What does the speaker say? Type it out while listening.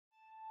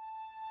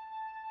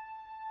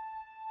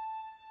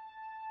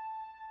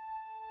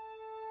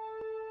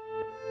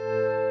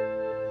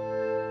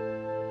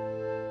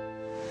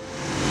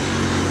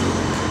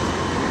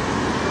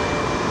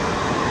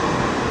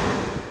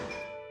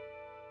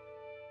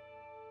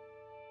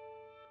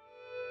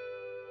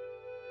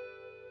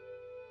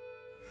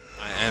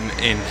And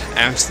in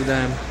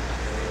Amsterdam,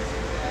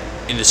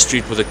 in the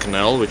street with a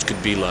canal, which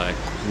could be like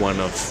one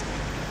of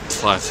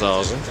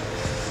 5,000,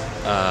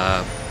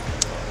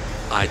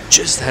 I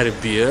just had a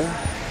beer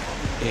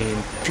in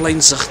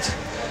Pleinzicht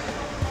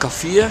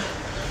Cafe,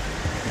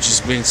 which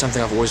has been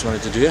something I've always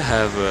wanted to do.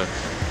 Have a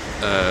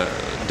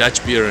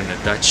Dutch beer in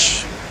a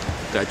Dutch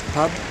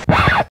pub.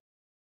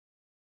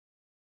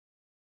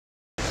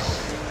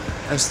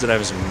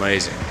 Amsterdam is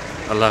amazing.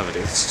 I love it.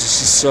 It's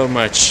just so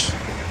much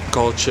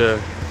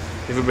culture.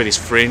 Everybody's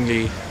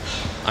friendly.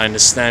 I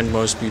understand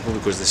most people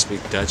because they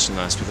speak Dutch and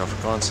I speak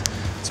Afrikaans.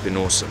 It's been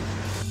awesome.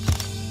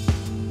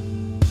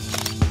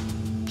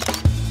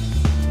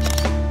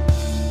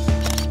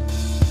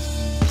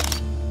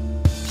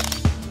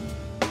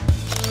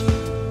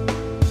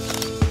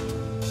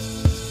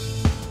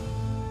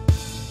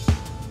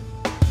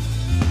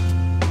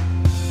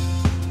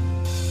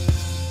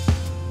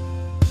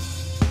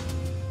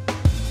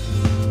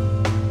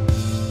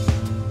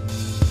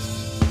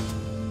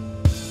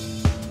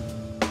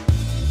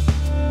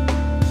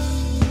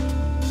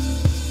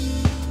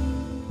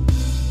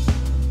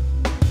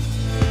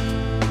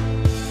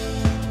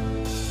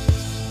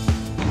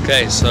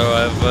 Okay, so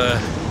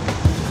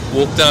I've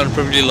walked down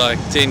probably like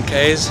 10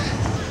 k's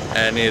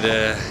and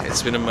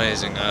it's been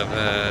amazing. I've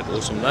had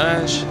awesome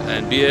lunch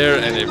and beer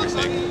and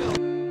everything.